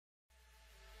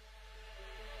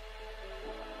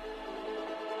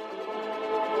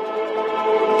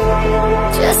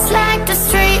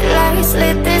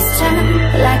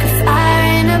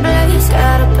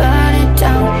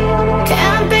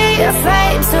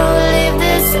leave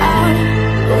this out.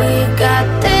 We got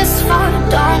this far,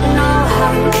 don't know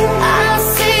how. I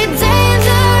see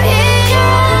danger in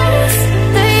your eyes.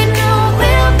 They know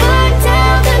we'll burn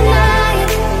down the night.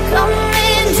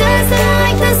 Coming just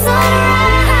like the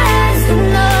sunrise. You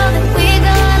know that we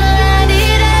gonna let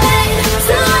it rain.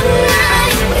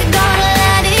 Tonight, we gonna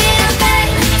let it rain.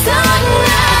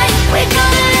 Tonight, we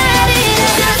gonna let it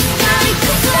just like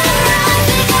the sunrise.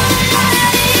 We gonna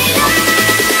let it rain.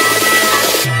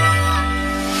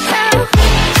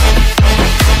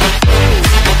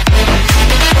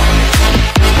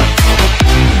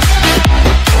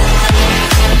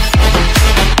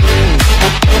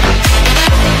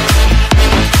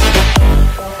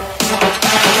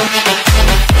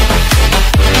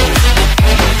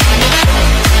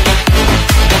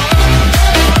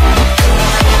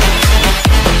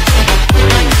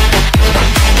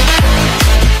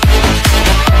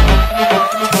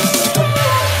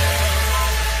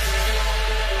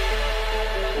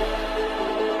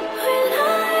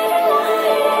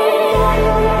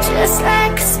 Just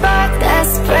like a spark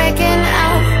that's breaking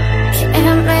out.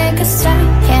 Can't make a stop,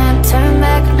 can't turn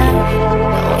back now.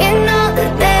 We know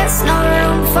that there's no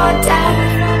room for doubt.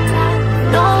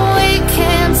 No, we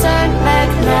can't turn back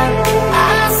now.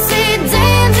 I see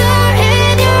danger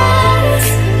in your eyes.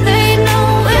 They know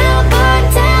we'll burn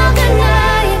down the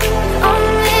night.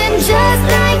 Coming just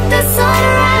like the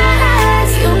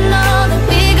sunrise. You know that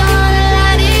we gonna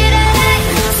let it rain.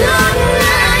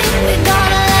 Tonight, we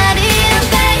gonna let it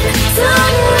rain.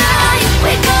 Tonight,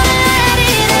 we gonna let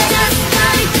it just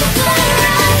like the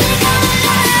sunrise. We gonna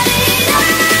let it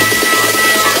rain.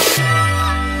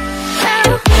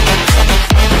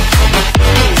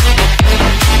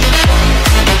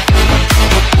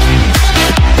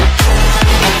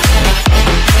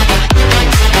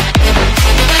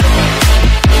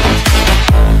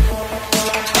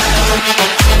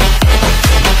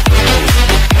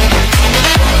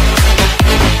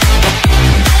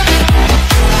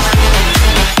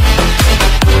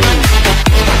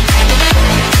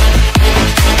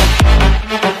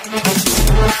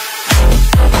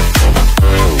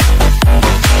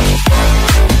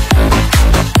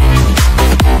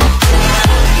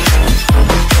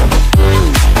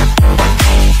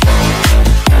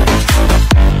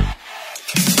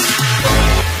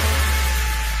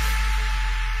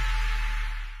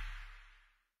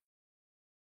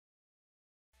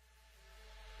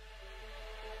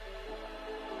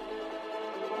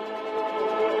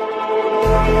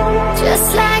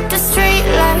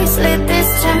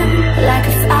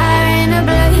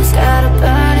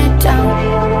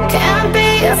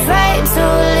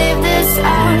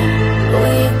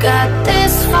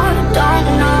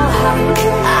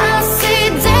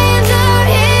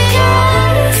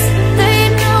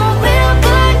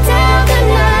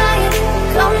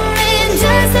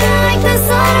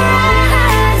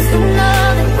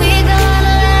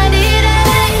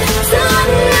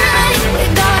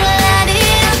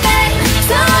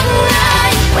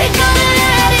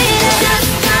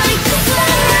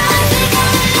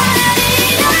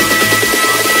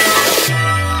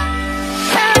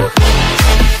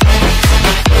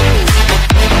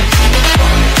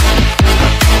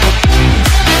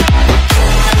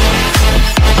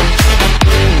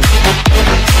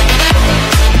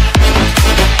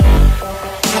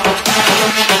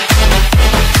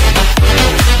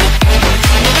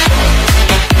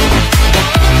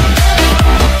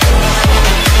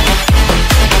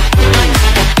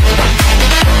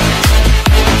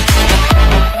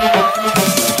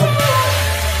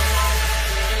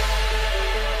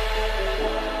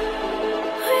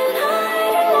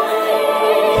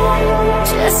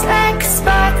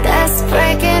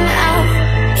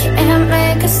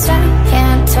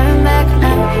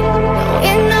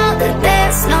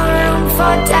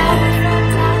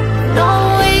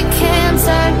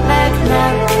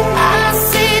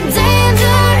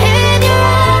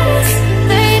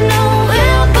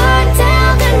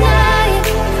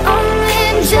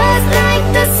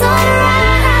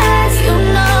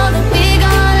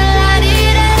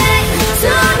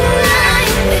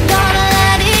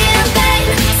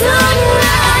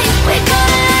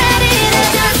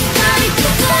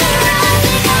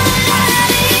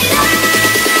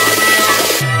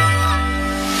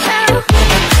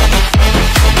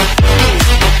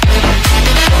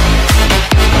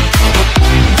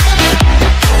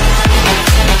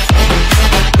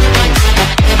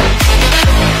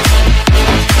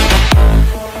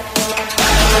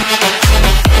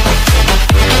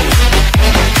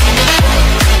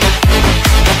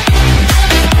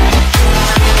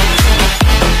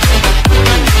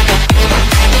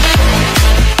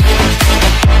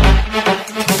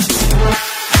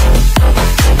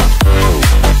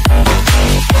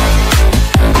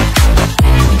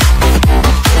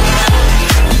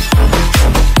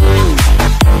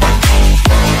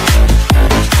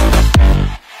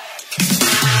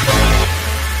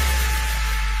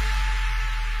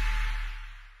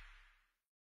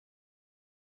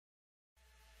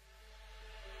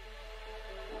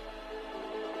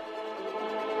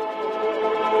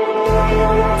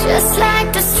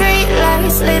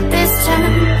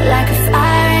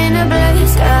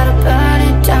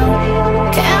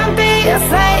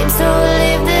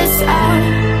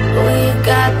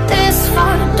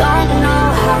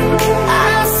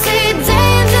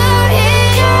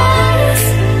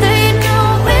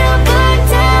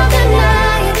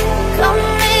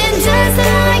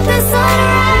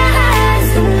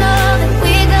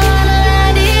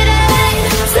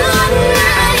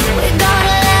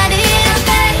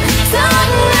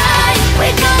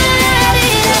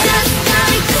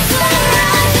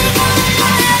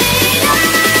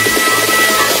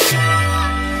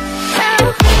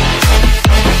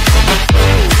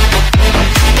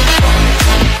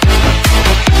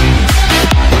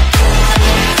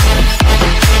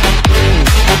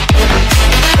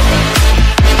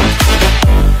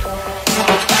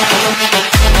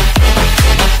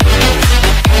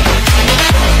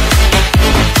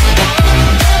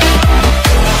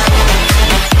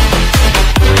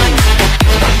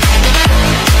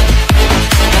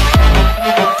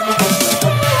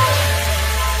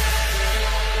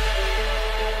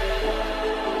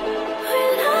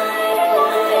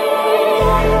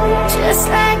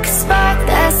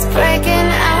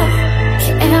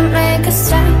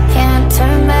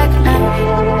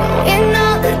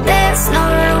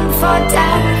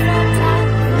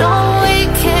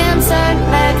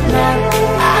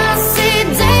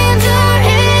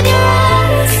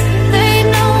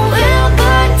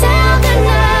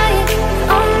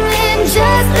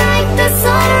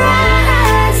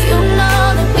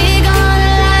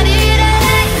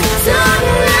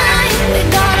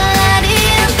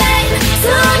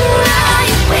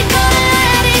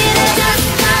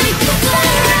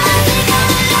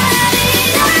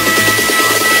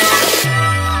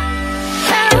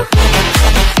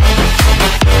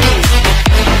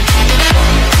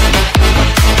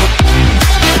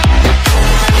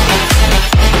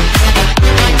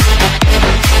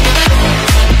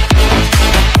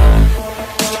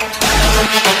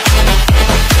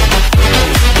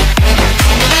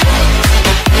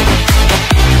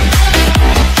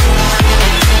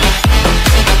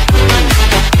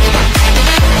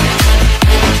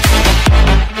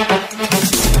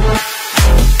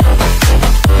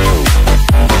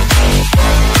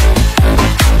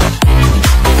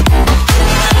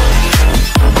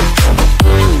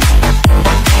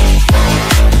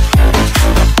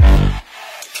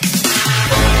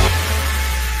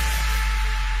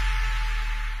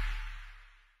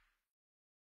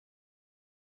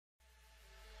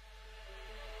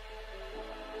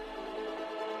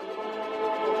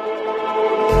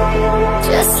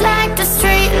 Just like the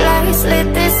street lights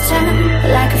lit this town,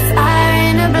 like a fire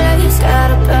in a blaze,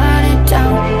 gotta burn it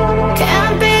down.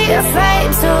 Can't be afraid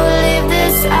to leave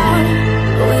this out.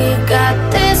 We got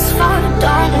this far,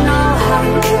 don't know how.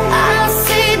 I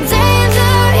see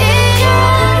danger in your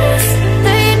eyes.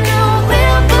 They know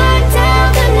we'll burn down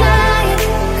the night.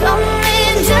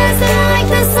 Coming just like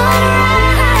the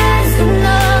sunrise. You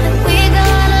know that we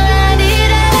gonna let it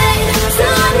rain.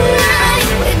 Tonight,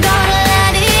 we gonna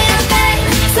let it rain.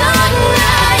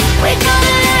 Tonight, we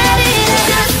gonna let it rain.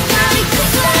 Just like the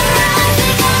sunrise,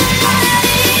 we gonna let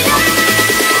it rain.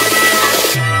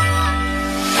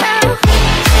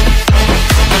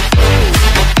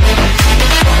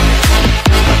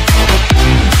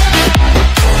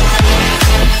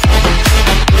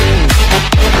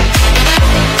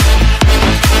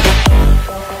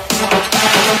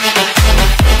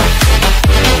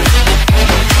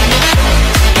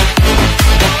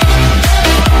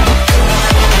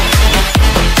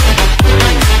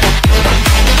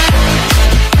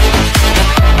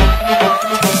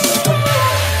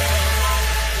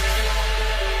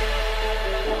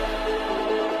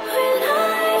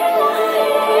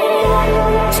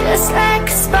 Just like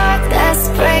a spark that's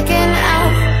breaking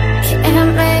out.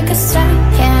 Can't make a stop,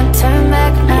 can't turn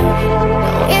back now.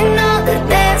 We know that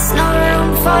there's no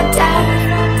room for doubt.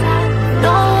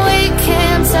 No, we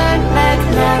can't turn back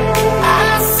now.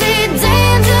 I see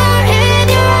danger in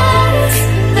your eyes.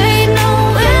 They know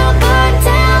we'll burn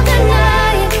down the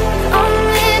night.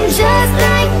 Coming just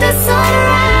like the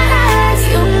sunrise.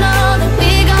 You know that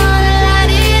we gonna let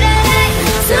it rain.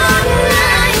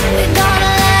 Tonight, we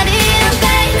gonna let it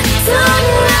rain.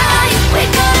 Tonight, we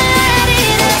gonna let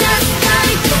it rain. Just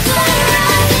like the sunrise,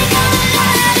 we gonna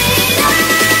let it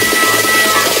rain.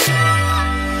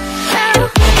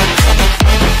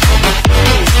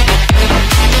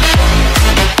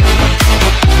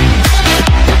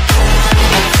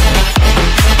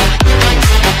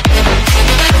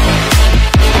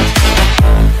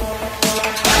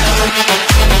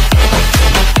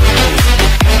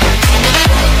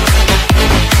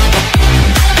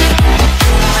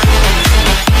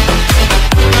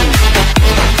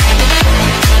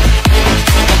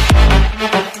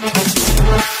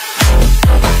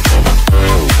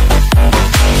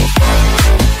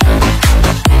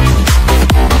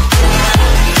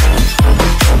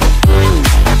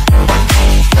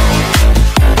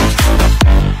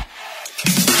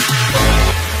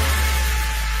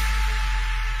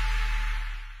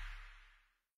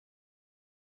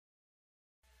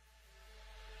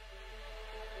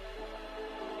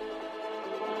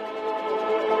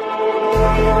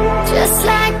 Just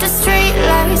like the street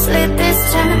lights lit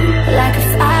this town, like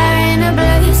a fire in a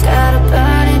blaze, gotta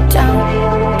burn it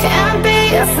down. Can't be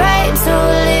afraid to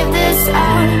leave this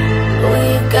out. We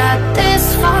got this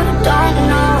far, don't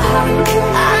know how.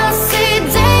 I see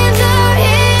danger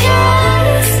in your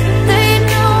eyes. They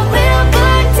know we'll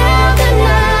burn down the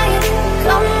night.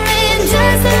 Coming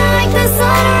just like the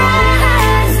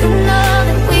sunrise. You know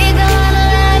that we gonna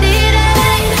let it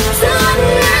rain.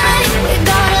 Tonight, we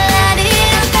gonna let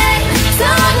it rain.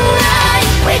 Tonight,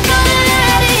 we gonna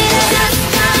let it rain. Just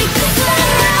like the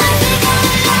sunrise, we gonna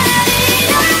let it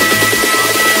rain.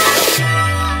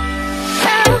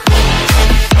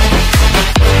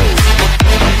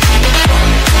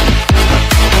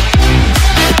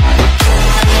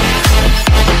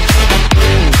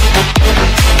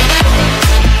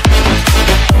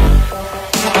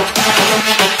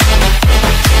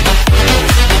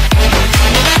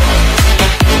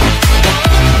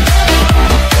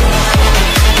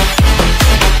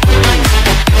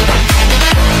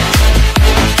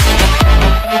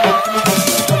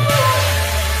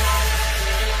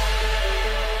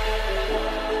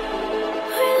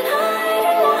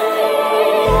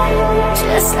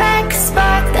 Just like a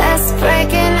spark that's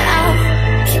breaking out.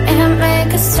 Can't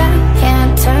make a stop,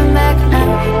 can't turn back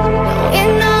now. We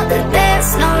know that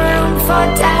there's no room for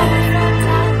doubt.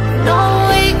 No,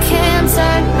 we can't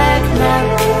turn back now.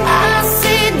 I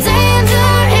see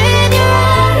danger in your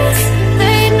eyes.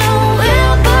 They know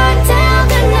we'll burn down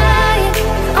the night.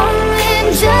 Coming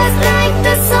just like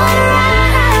the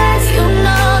sunrise. You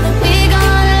know that we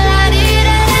gonna let it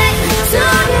rain.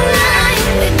 Tonight,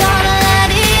 we gonna let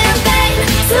it rain.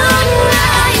 Tonight.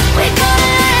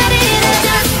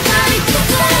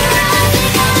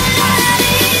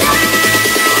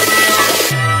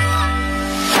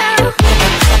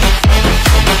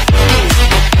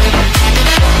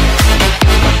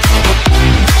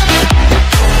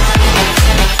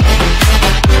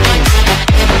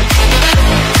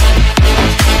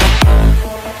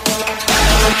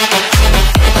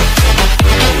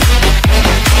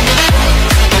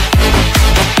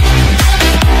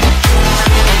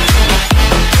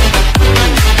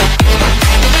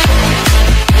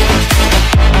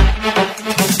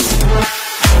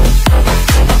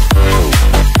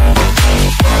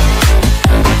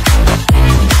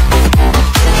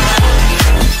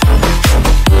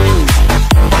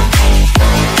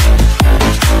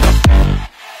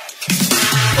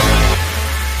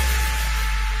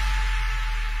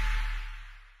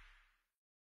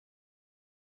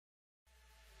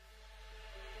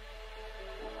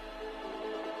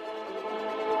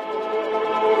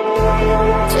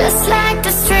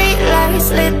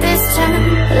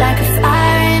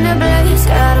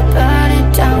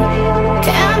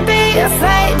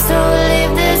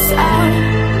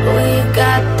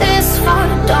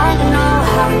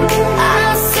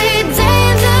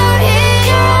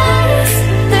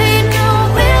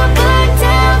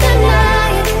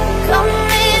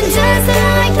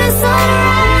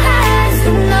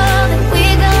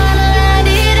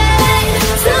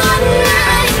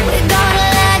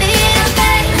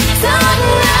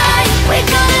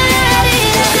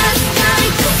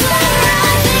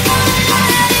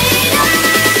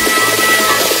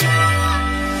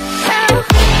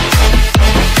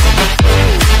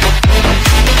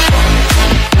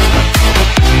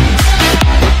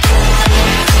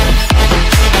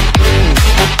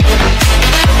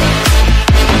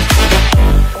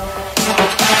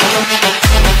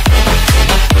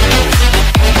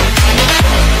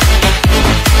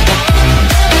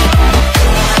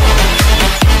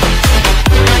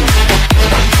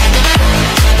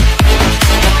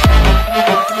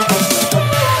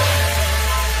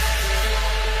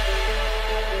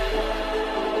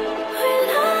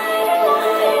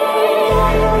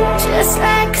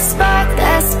 like a spark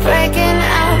that's breaking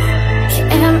out.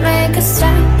 Can't make a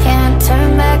stop, can't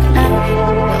turn back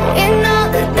now. We know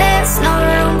that there's no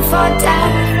room for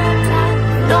doubt.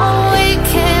 No, we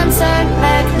can't turn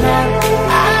back now.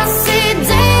 I see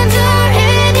danger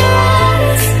in your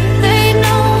eyes. They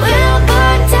know we'll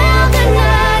burn down the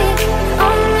night.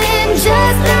 Only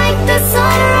just like the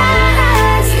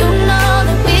sunrise. You know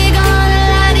that we gonna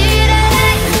light it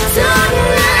up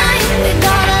tonight. We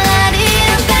gonna light it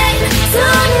up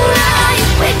tonight.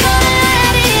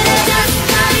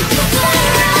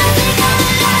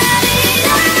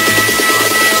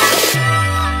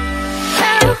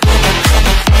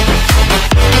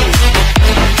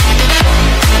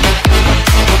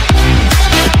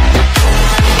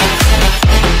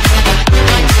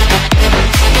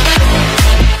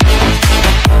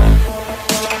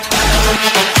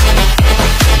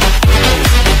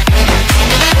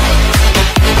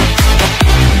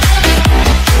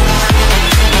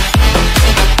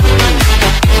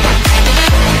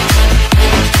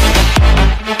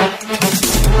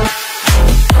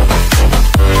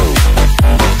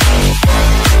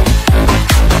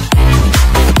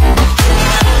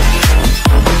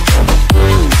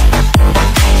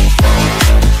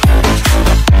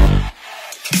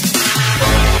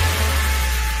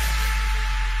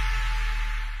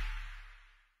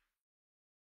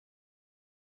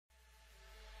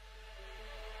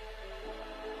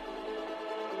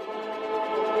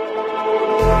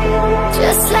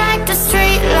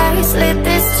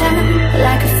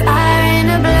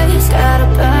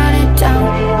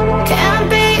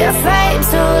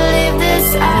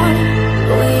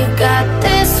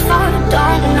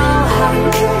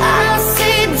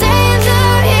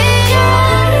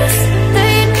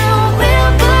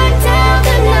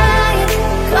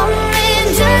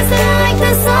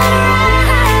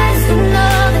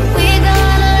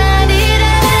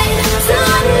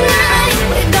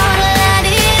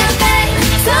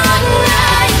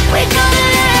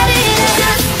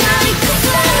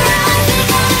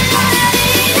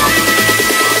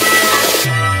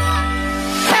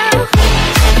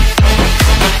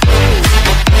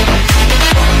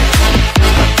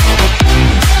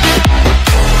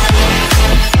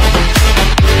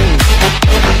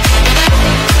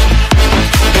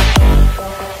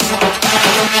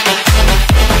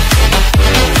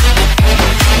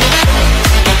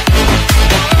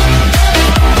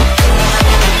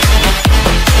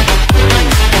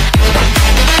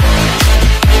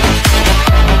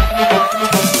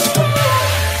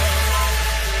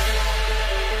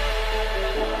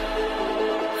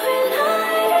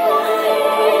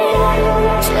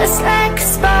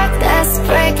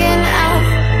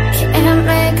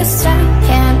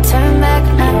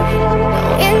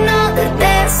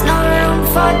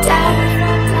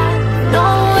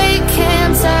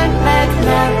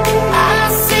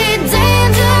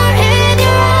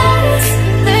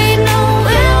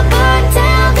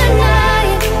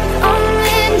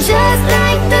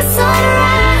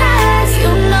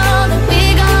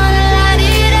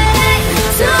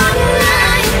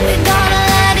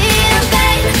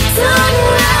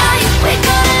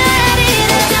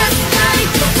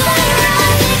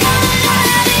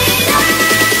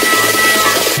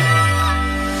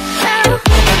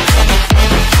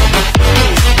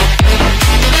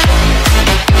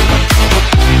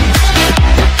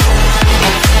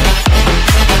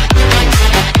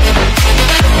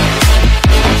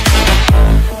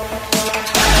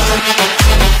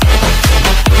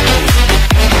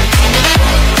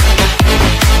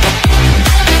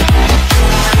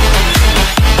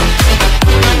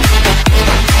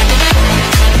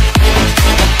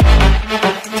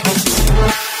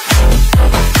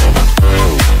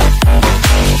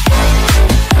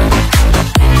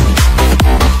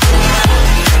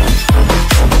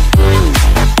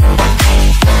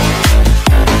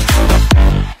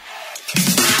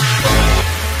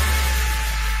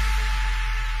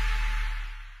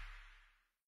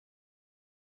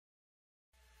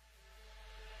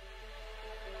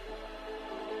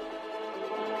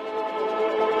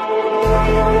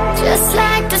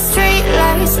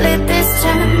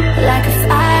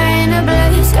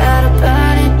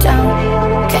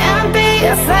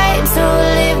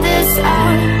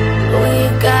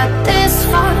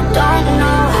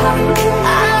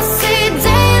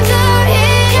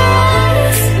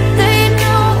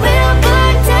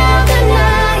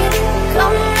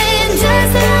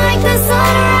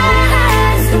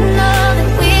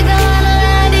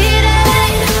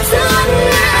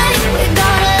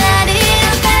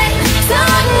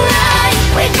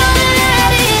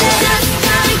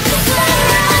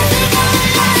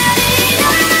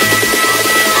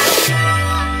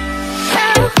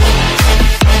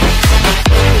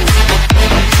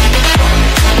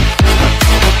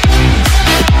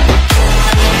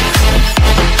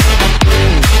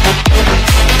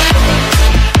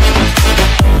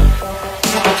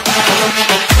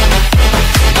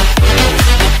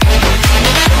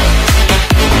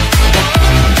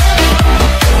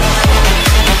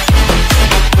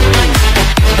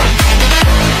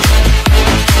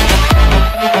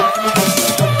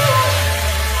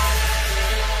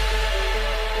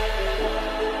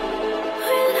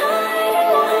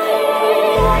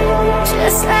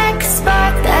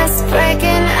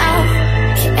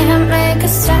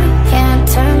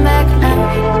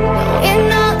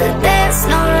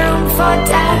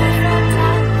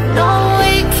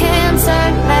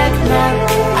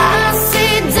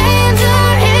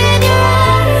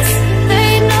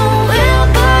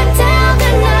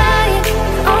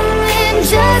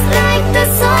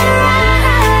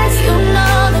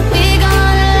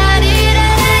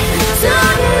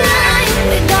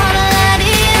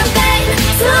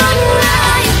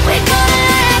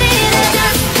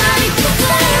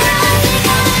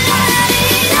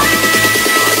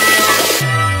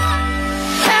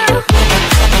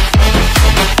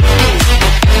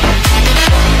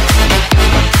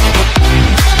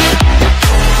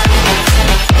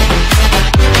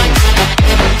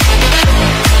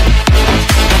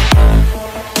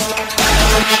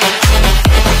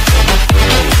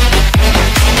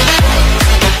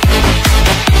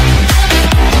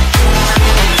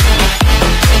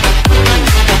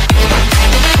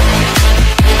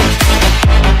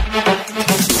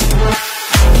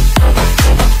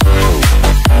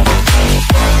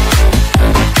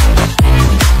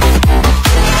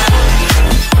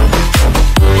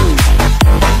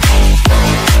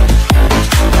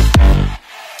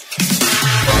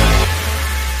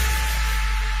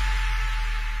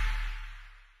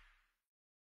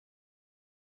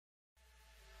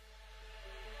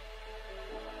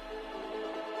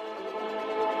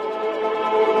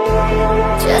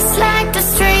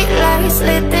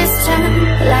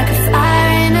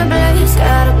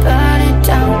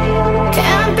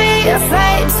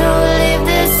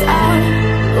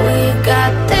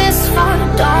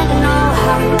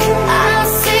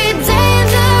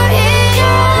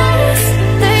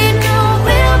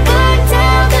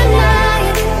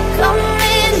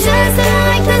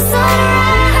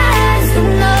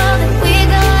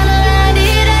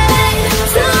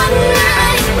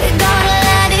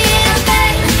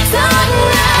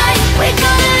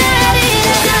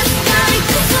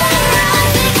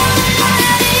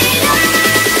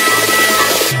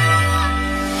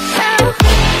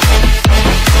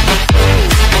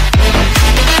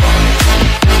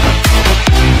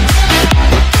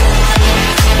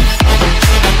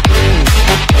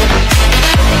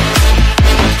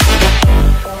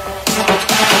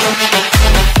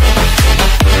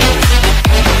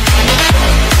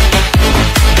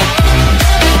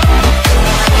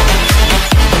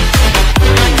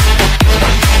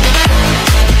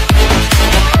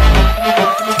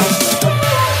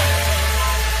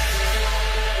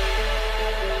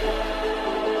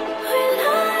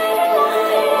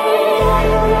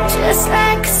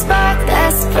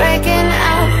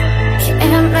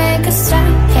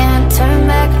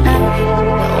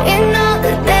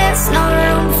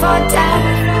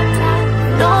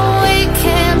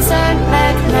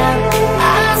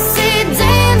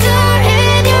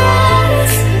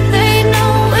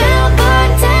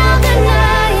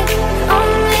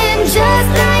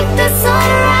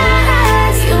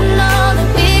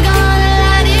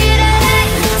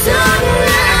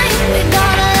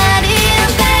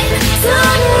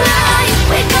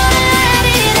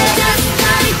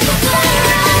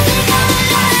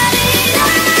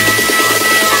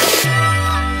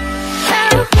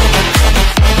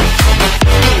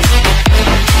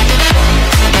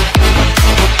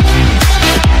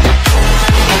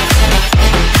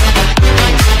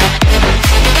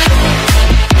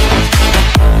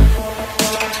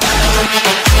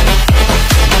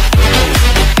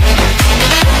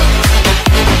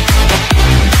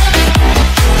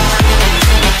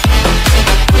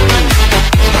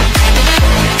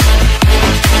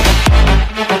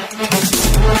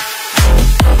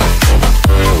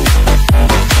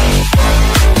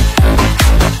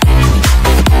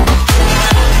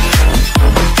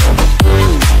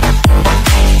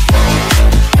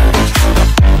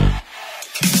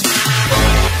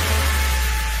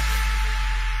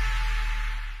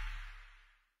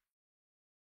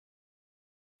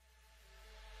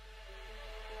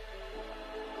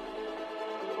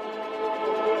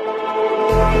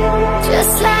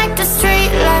 Just like the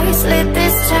street lights lit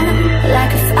this town,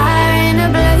 like a fire in a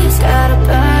blaze, gotta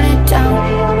burn it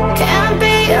down. Can't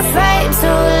be afraid to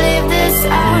leave this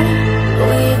out.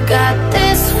 We got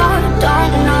this far,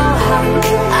 don't know how.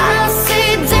 I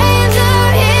see danger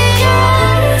in your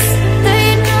eyes. They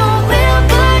know we'll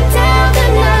burn down the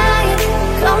night.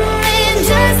 Coming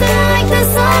just like the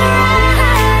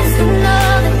sunrise. You know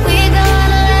that we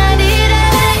gonna let it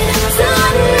rain.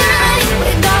 Tonight,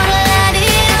 we gonna let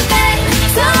it rain.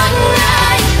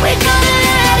 Tonight, we gonna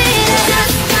let it rain.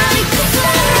 Just like the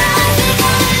sunrise, we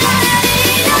gonna let it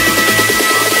rain.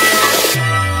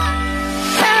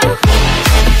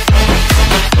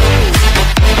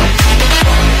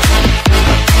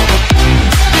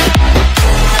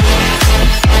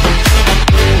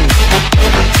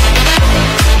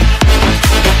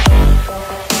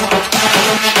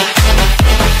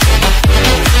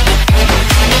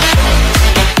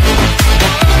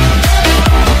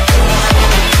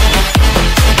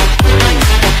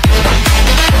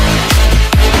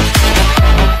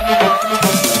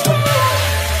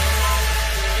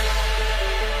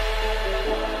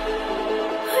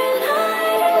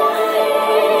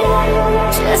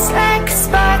 Just like a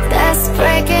spark that's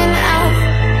breaking out.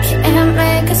 Can't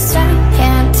make a stop,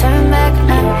 can't turn back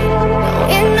now.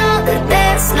 We know that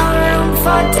there's no room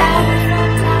for doubt.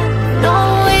 No,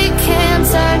 we can't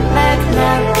turn back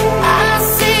now. I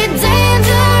see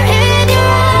danger in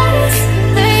your eyes.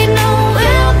 They know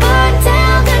we'll burn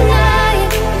down the night.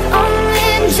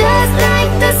 Coming just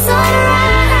like the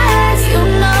sunrise. You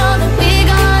know that we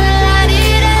gonna let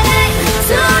it rain.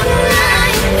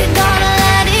 Tonight, we gonna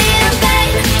let it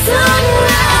rain.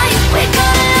 Tonight, we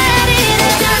gonna let it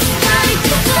rain. Just like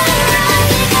the sunrise, we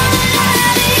gonna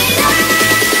let it rain.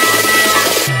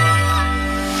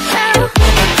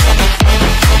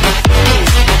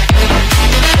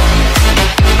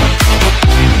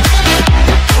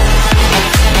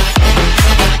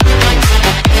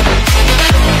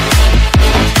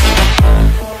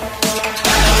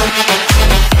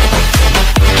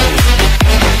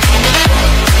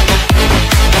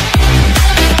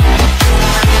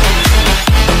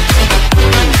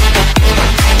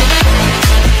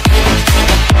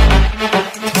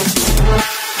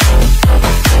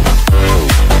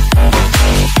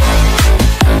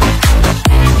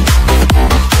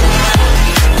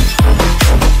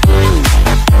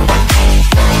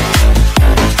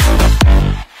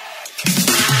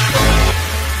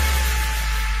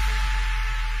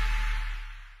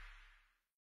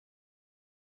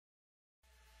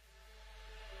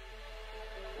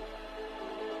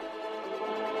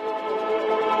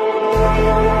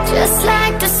 Just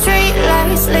like the street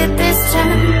lights lit this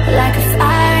town, like a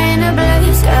fire in a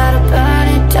blaze, gotta burn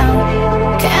it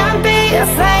down. Can't be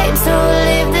afraid to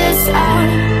leave this out.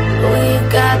 We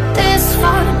got this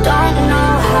far, don't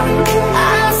know how.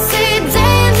 I see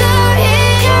danger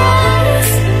in your eyes.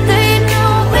 They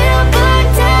know we'll burn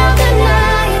down the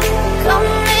night.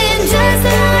 Coming just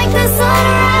like the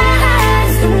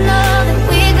sunrise. You know that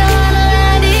we gonna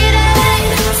let it rain.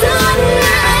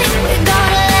 Tonight, we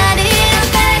gonna let it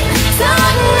rain.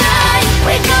 Tonight,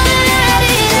 we gonna let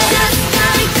it rain. Just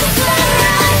like the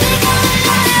sunrise, we gonna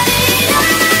let it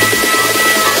rain.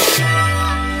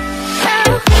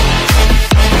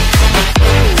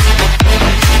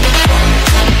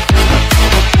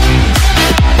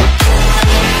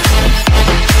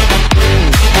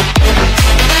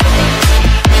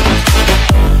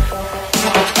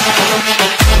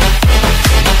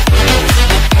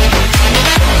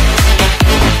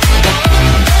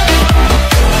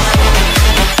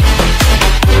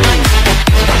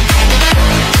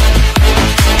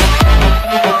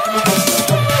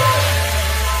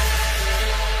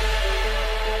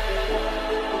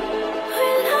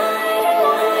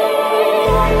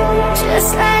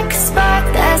 Just like a spark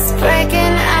that's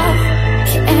breaking out.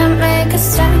 Can't make a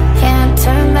stop, can't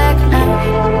turn back now.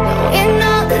 We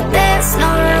know that there's no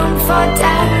room for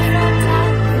doubt.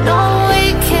 No, we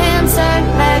can't turn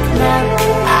back now.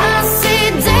 I see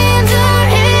danger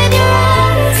in your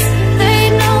eyes. They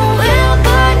know we'll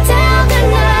burn down the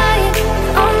night.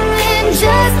 Coming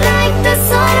just like the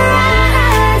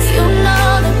sunrise. You know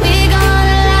that we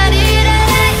gonna let it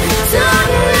rain.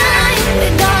 Tonight, we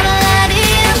gonna let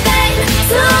it rain.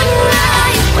 Tonight.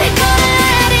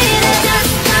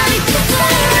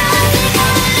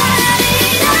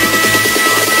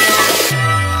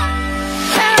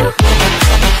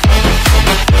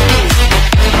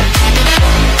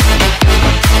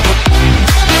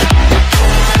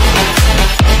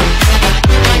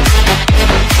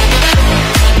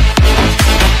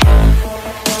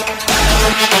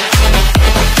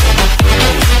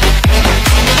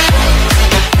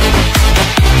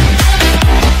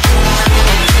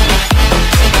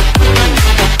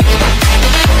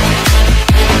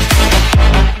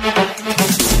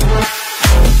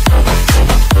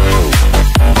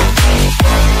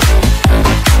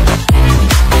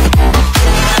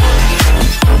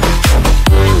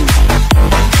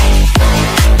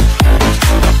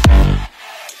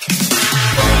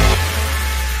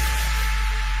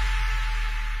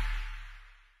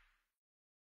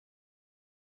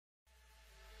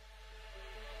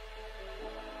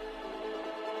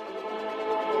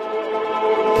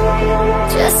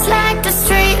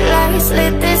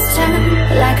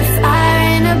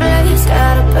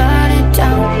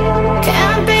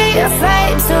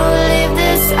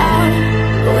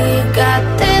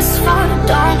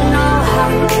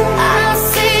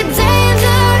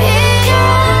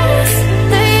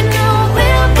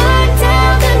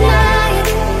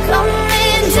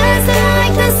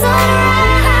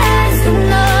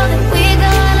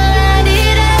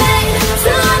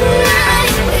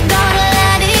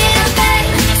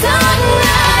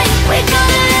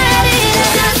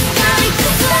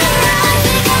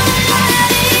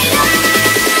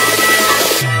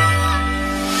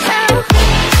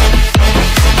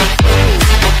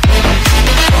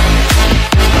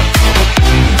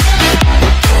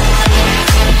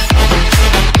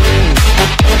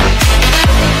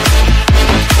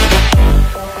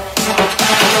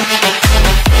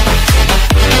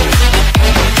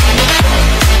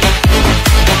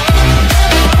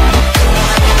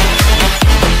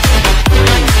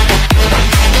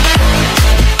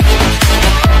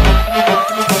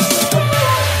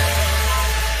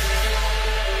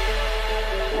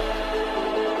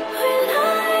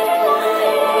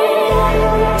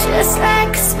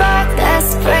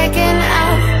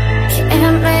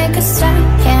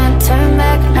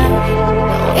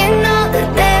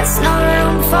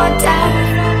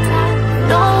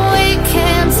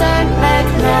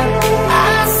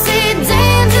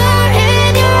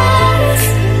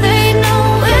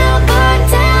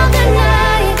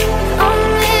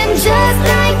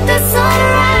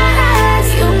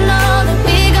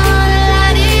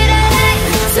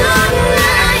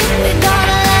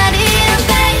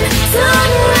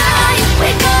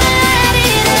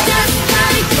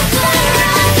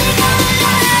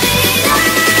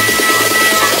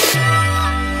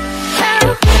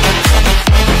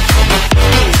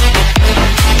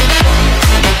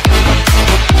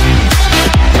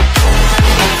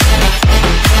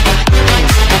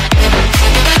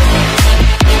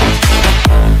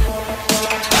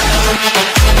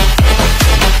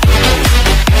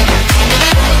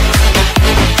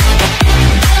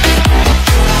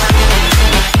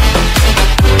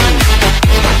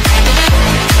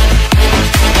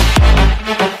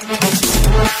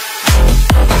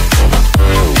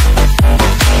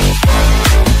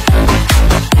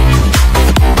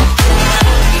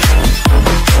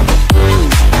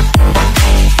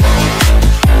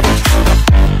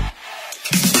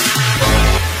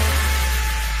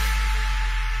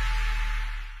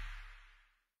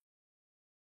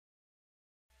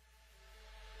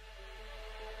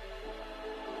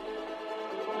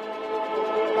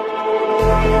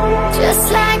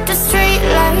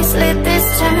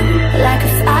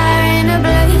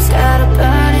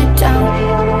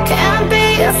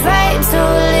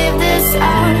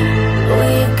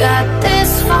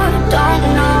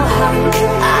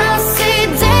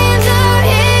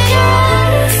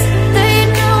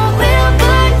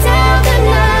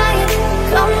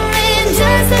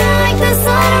 the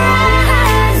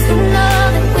sunrise. You know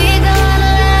that we're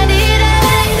gonna let it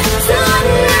rain.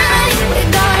 Tonight,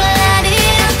 we're gonna let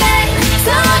it rain.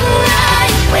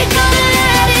 Tonight, we're gonna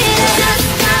let it rain. Just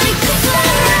like the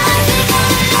sunrise, we're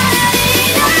gonna let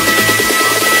it rain.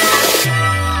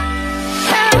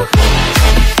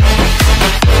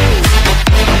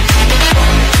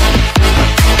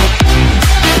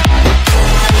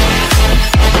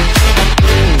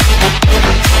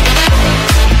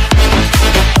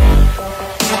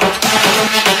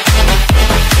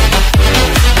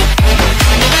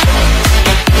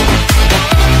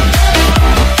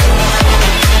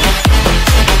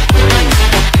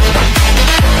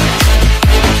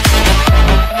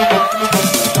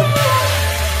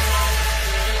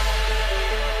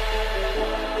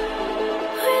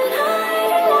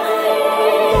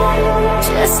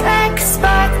 Just like a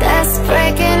spark that's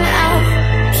breaking out.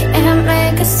 Can't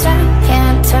make a stop,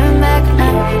 can't turn back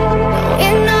now. We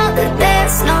know that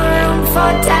there's no room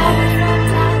for doubt.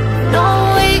 No,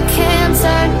 we can't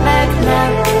turn back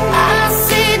now. I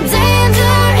see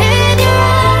danger in your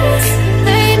eyes.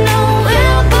 They know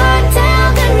we'll burn down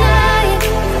the night.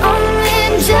 Only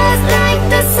just like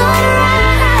the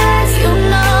sunrise. You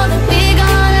know that we're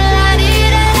gonna let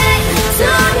it rain.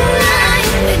 Tonight,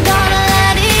 we're gonna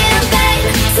let it rain.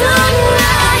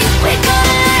 Tonight, we're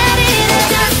gonna let it rain.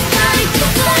 Just like the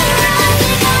sunrise,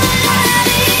 we're gonna let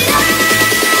it rain.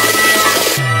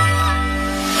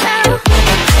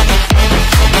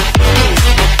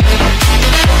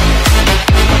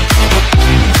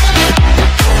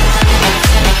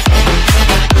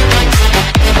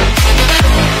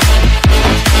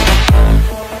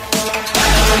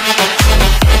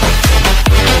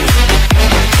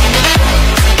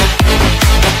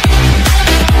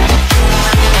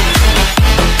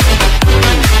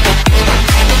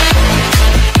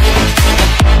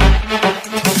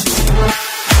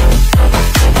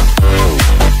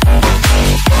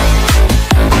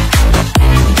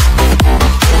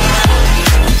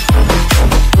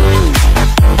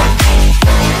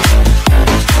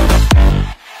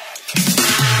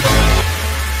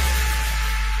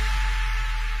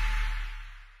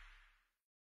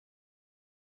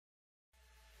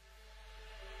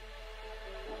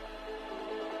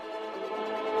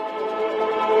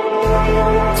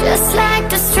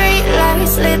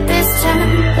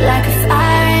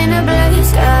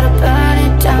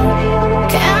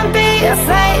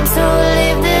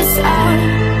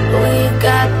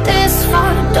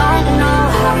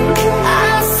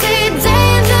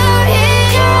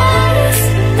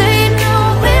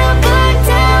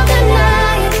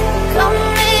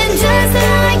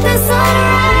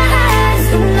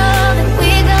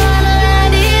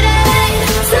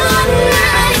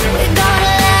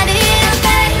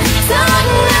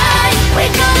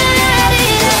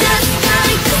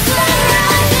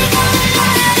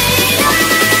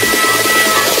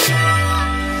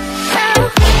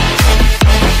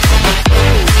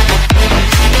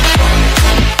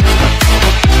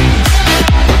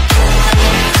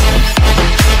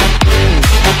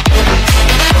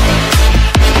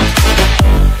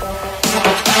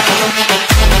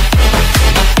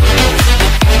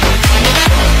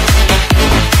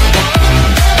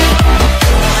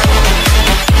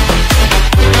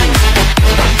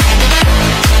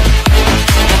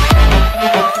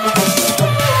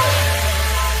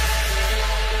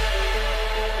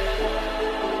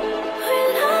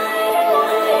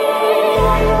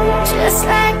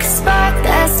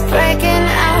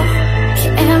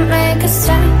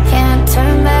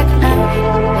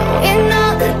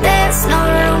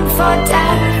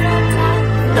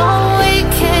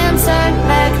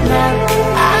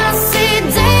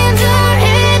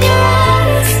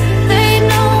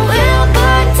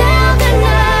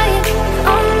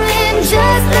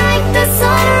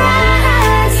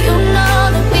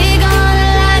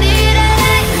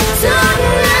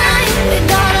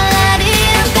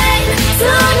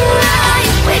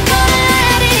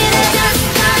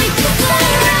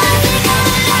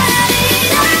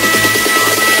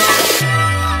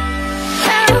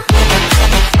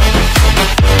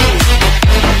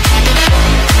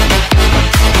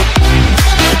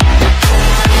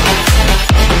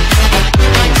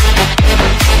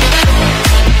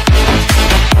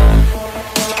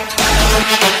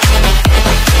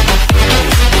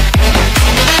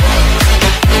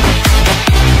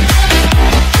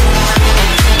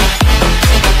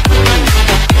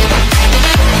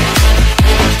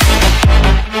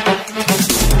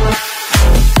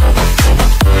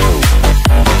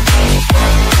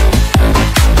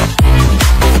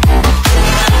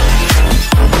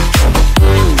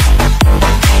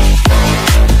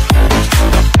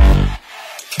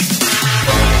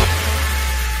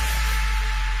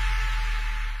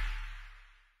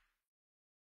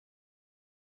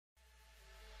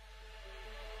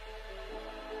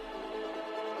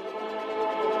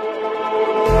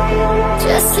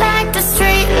 like the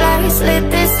street lights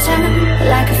lit this town,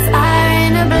 like a fire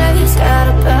in a blaze,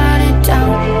 gotta burn it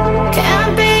down.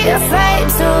 Can't be afraid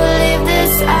to leave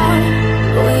this out.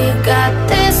 We got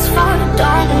this far,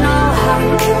 don't know how.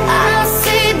 I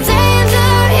see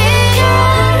danger in your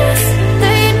eyes.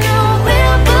 They know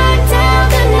we'll burn down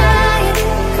the night.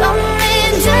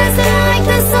 Coming just like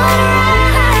the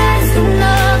sunrise. You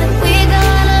know that we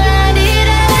gonna let it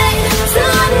out.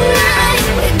 Tonight,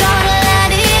 we gonna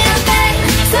let it out.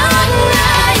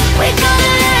 Tonight, we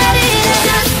gonna let it out.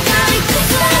 Just like the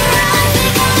sunrise, we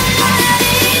gonna let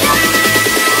it out.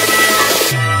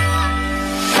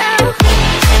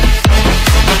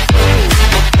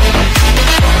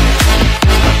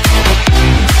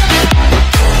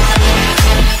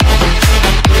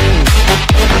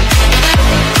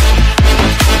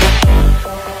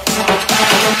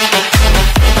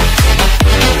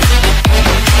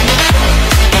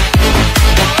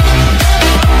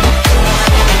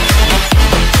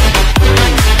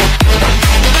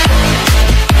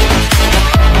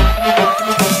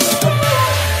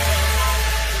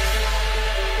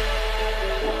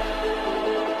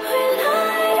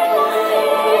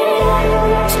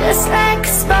 Just like a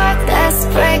spark that's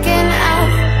breaking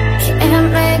out. Can't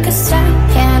make a stop,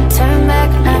 can't turn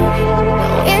back now.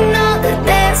 We know that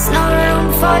there's no room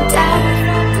for doubt.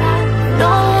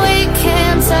 No, we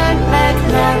can't turn back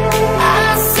now.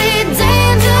 I see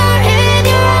danger in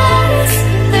your eyes.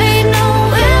 They know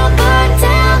we'll burn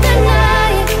down the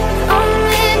night.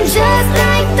 Only just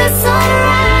like the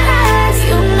sunrise.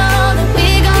 You know that we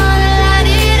gonna let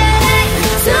it out.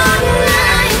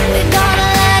 Tonight, we gonna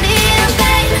let it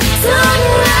out.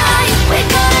 Tonight, we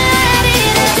gonna let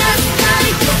it out. Just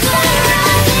like the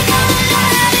sunrise, we gonna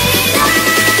let it out.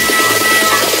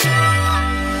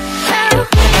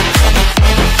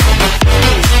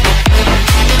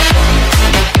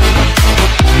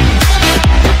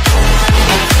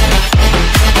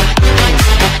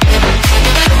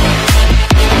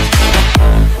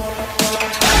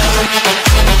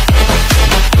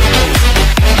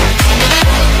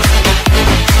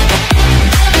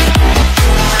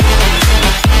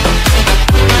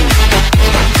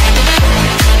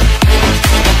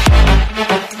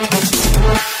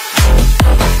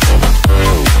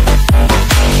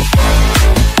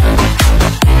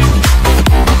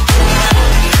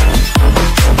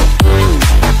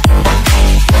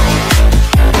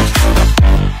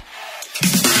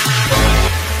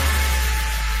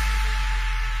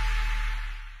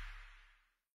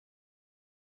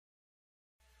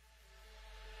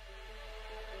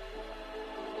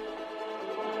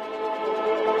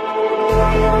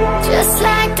 Just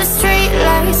like the street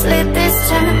lights lit this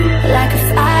town, like a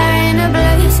fire in a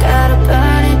blaze, gotta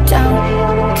burn it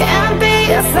down. Can't be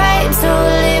afraid to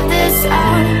leave this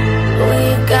out. We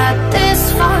got this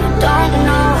far, don't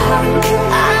know how.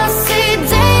 I see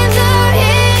danger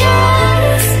in your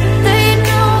eyes. They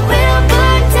know we'll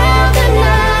burn down the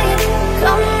night.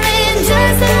 Coming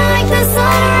just like the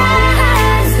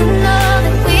sunrise. You know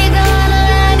that we gonna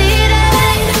let it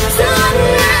out.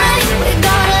 Tonight, we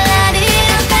gonna let it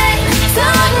out.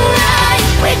 Tonight,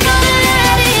 we gonna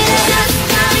let it out. Just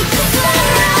like the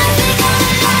sunrise, we gonna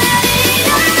let it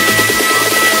out.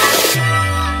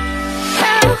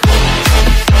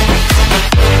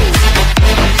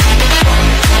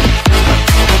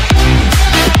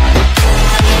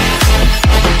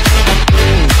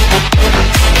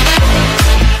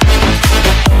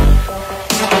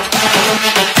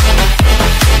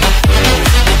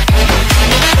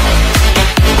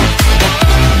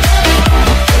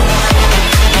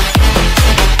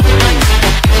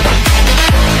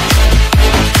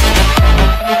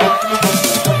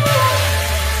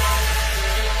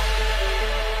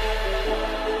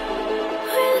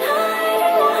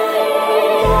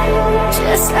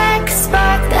 Just like a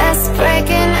spark that's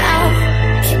breaking out.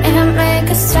 Can't make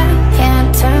a stop,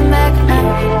 can't turn back now.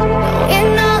 We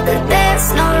know that there's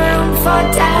no room for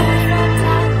doubt.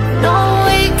 No,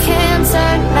 we can't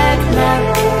turn back now.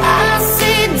 I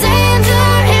see danger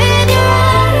in your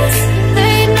eyes.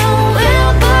 They know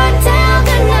we'll burn down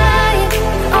the night.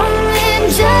 Only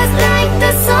just like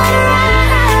the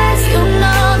sunrise. You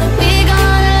know that we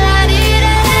gonna let it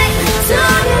out.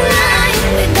 Tonight,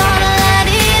 we gonna let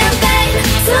it out.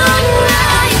 Tonight.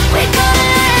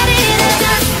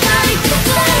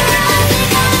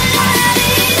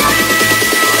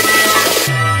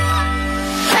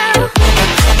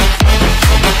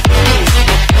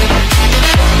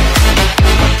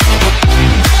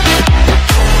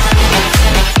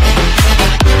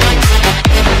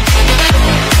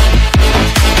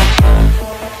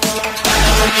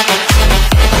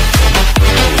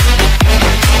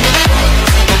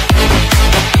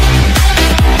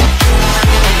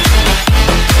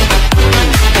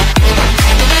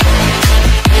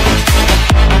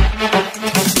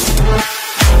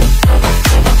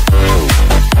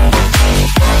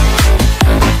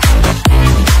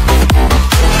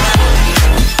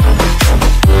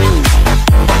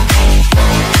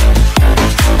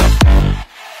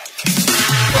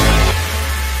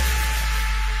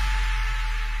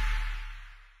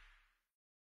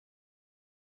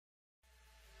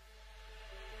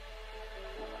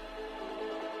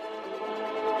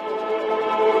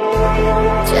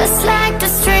 Just like the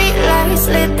street lights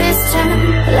lit this town,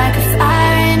 like a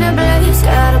fire in a blaze,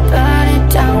 gotta burn it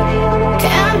down.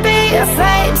 Can't be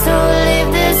afraid to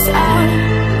leave this out.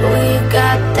 We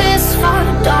got this far,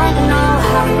 don't know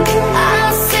how.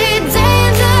 I see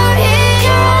danger in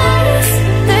your eyes.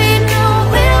 They know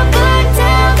we'll burn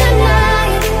down the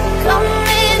night.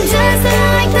 Coming just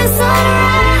like the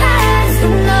sunrise. You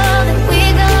know that we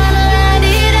gonna let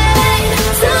it rain.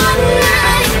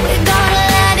 Tonight, we gonna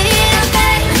let it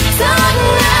rain.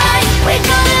 Tonight, we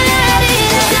gonna let it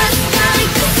rain. Just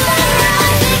like the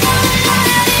sunrise, we gonna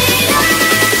let it rain.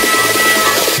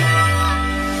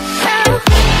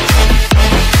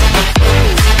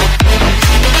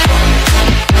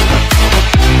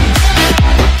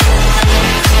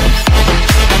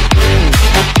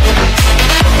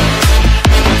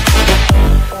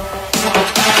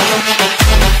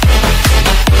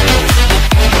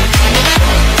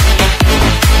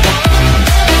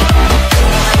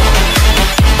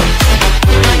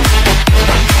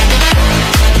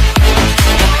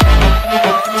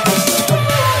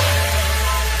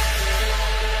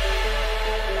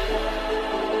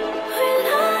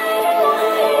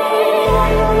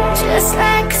 Just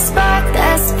like a spark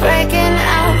that's breaking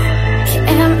out.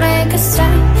 Can't make a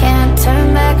stop, can't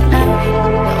turn back now.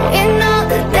 We know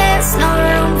that there's no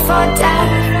room for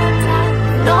doubt.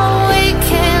 No, we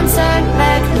can't turn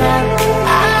back now.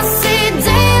 I see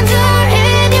danger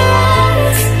in your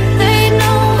eyes. They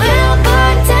know we'll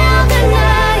burn down the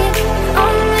night.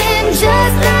 Coming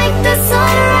just like the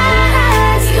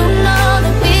sunrise. You know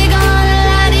that we gonna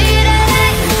let it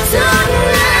rain.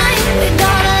 Tonight, we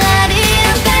gonna let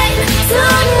it rain.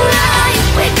 Tonight,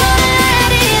 we gonna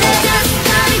let it rain. Just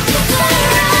like the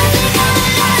sunrise, we gonna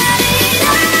let it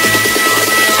rain.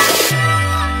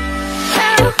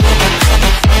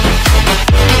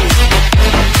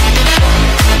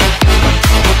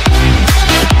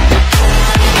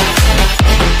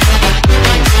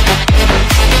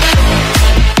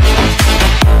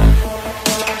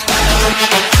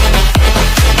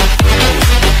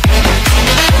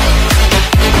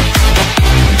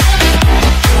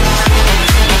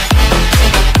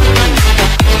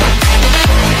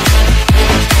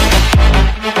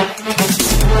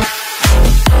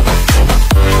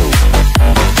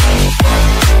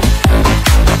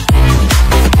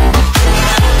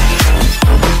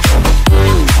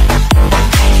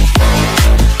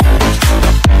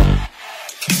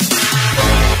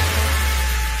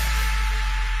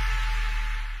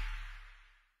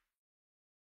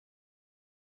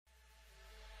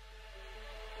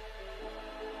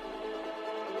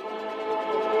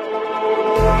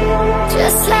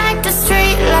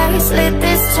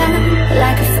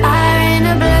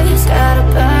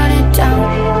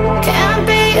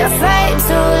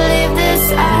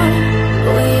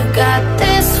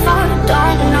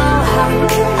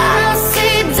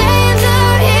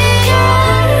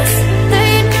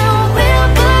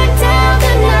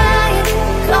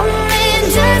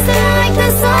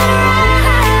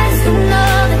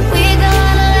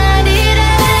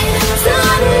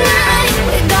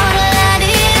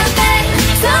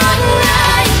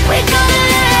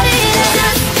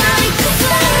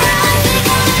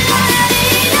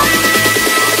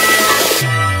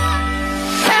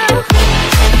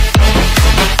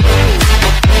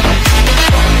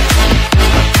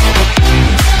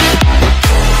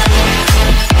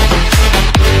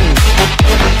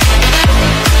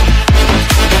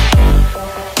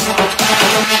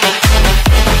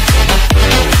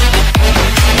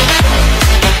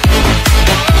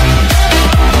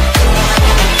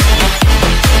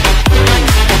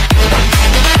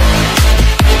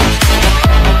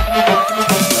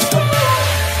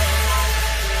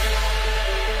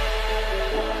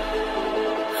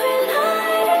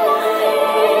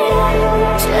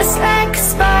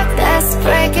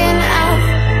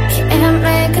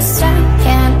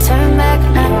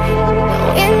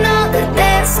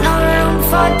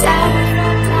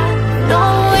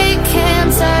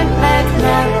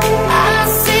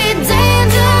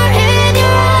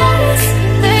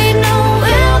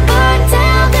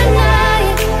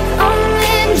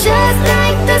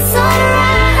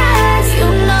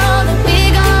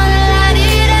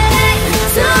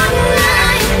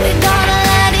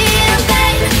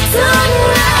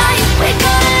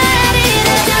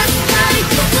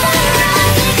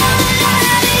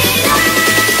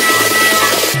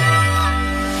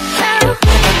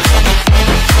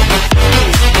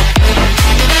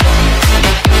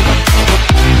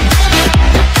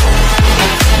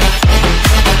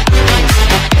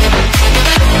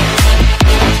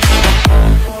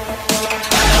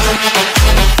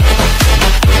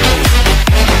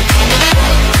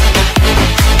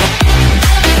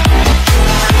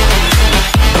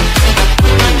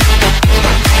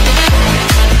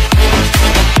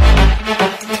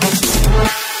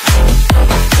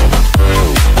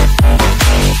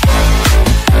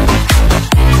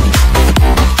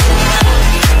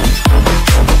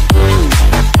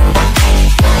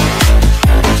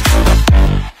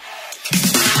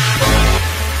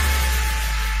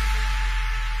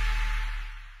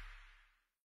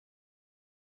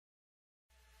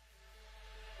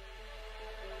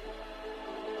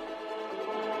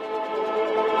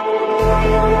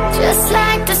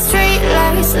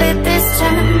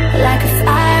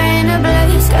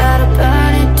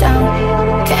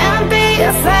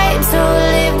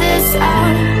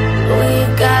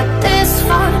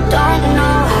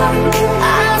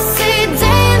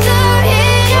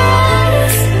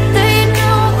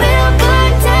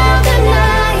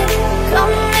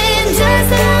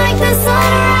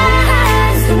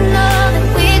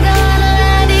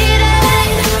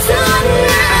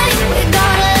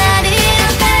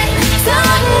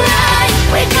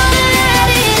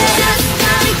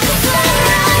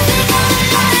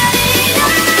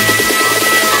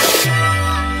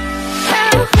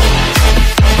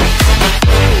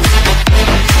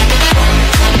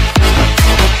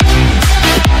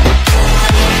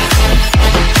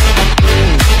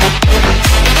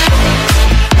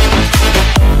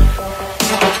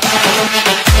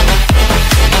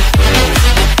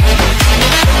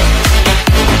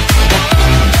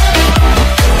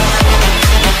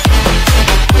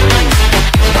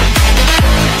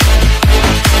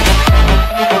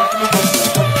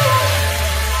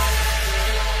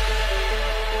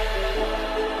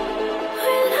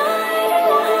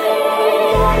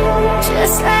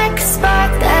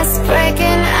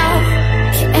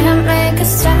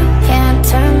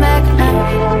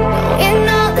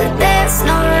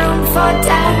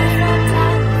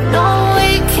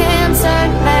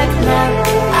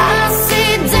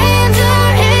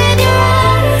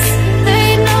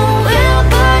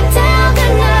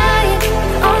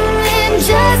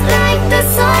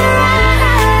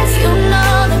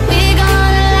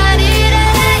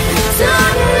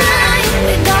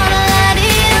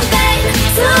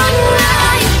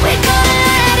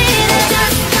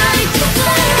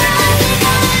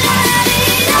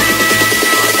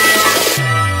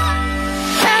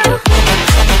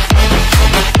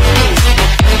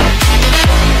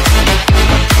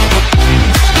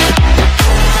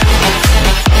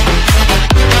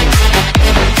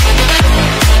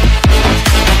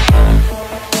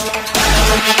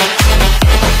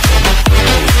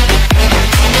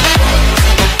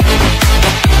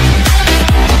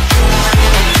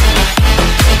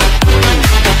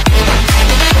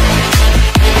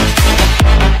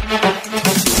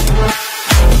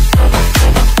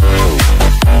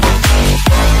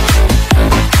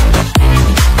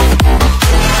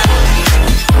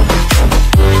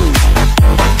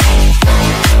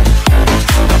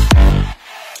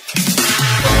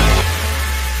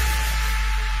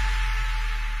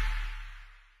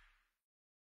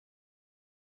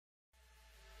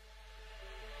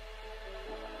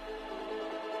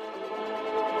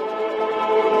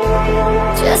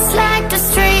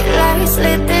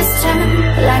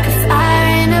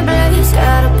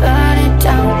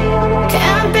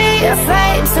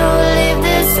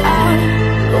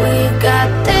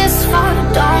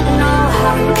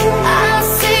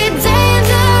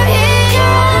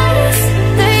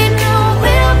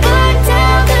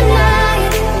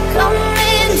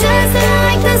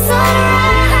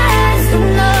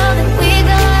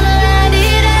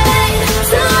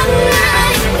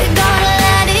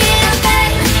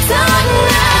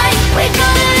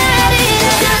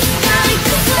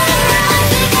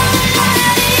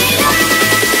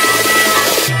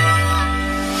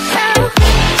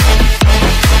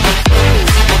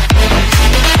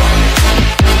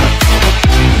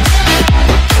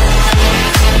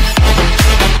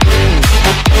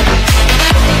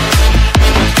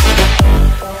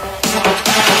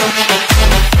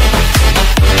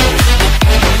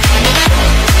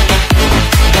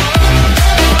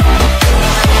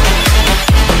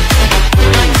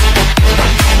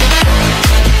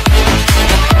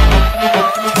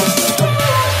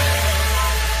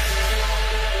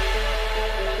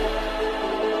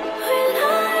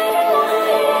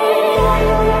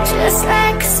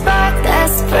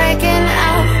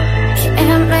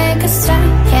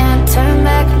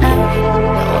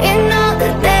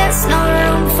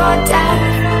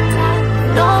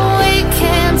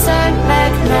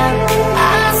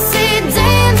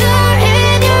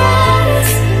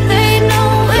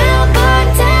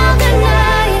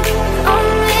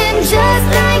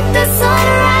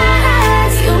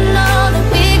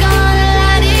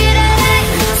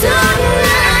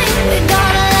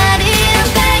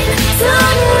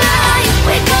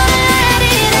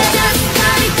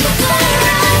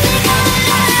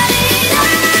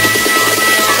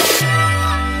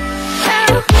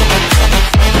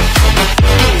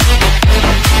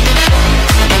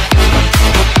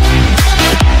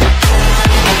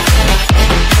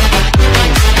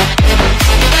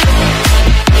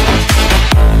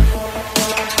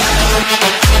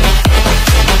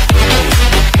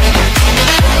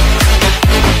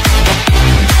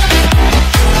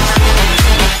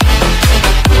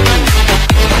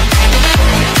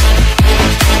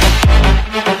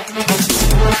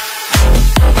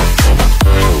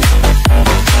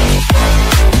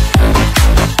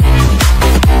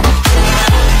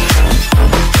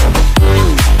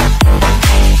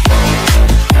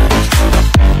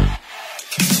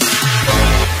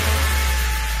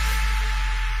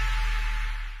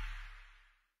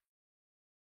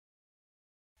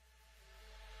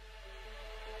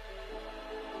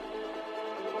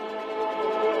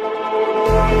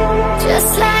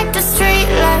 like the street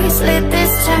lights lit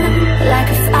this town, like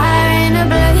a fire.